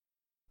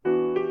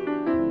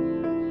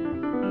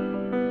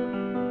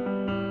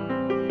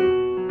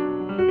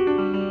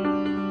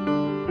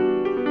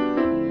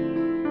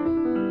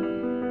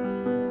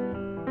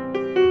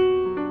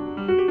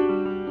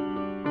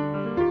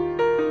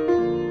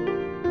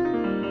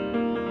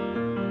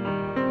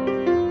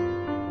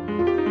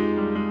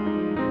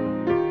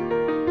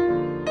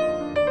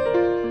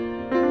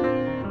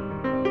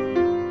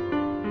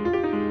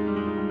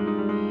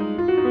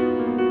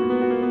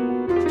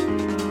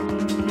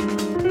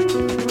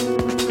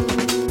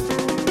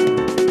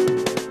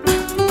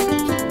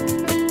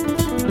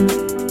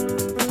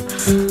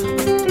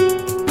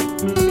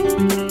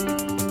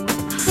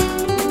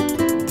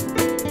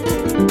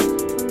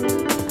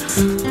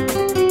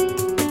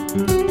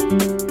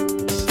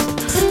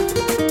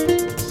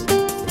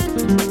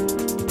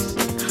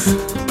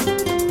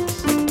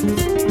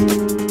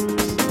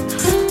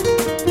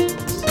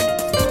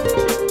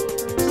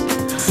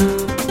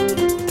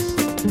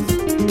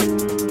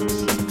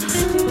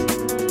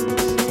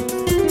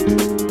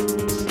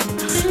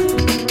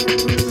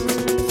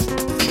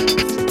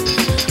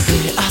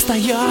Ты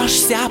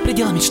остаешься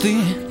пределом мечты,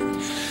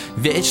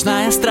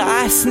 вечная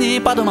страсть, не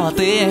подумала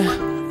ты.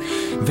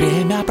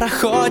 Время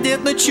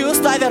проходит, но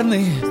чувства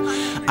верны,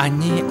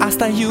 они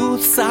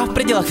остаются в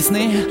пределах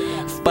весны.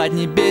 В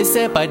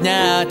поднебесье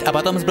поднять, а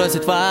потом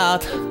сбросить в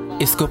ад.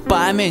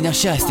 Искупай меня в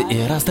счастье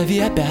и раздави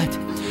опять.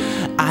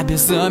 О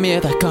безумии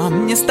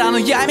таком не стану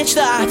я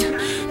мечтать.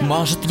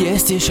 Может,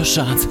 есть еще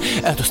шанс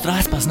эту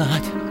страсть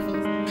познать,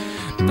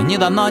 но не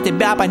дано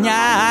тебя понять.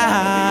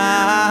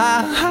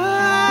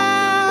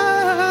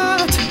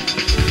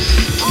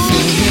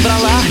 Ты не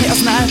врала, я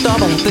знаю, кто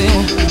был ты.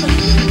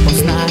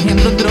 Узнаем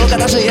друг друга,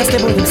 даже если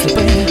будем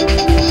слепы.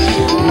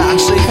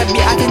 Наших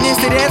объятий не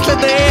стереть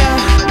следы,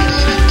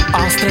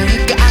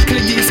 острые, как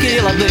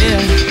лидийские лады.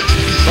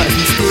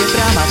 Вознести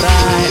прямо в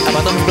рай, а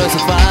потом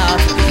сбросить в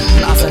ад.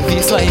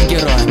 Назови своим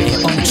героем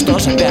и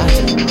уничтожь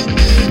опять.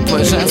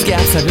 Твой женский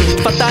абсолют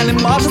фатальным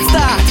может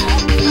стать.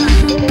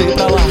 Ты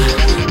права,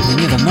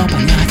 мне не дано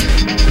понять.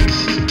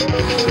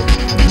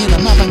 Не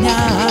дано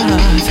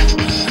понять.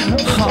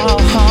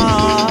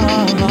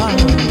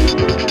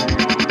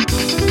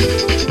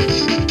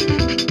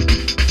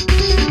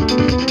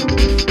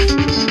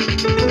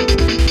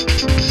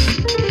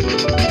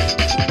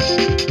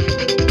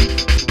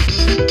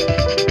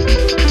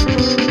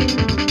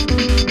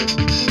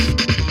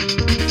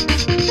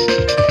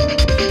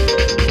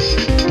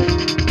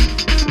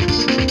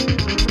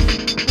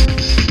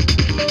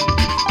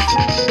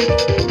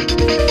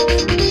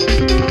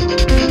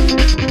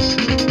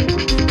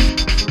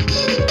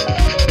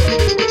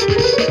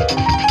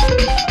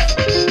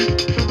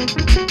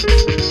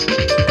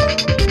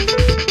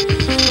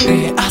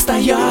 Ты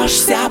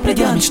остаешься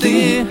пределом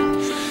мечты,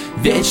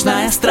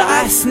 вечная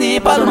страсть, не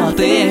подумала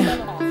ты.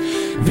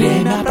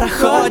 Время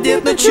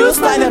проходит, но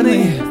чувства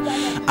верны,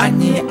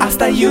 они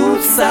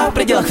остаются в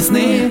пределах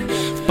весны.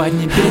 В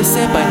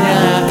поднебесье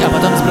поднять, а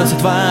потом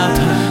сбросить в ад.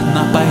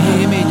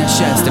 Напои меня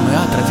счастьем и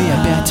отрави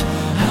опять.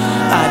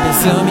 О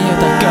безумии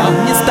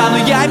таком не стану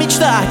я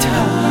мечтать.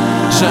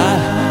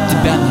 Жаль,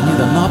 тебя мне не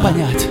дано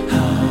понять.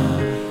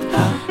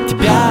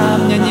 Тебя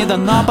мне не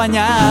дано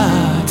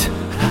понять.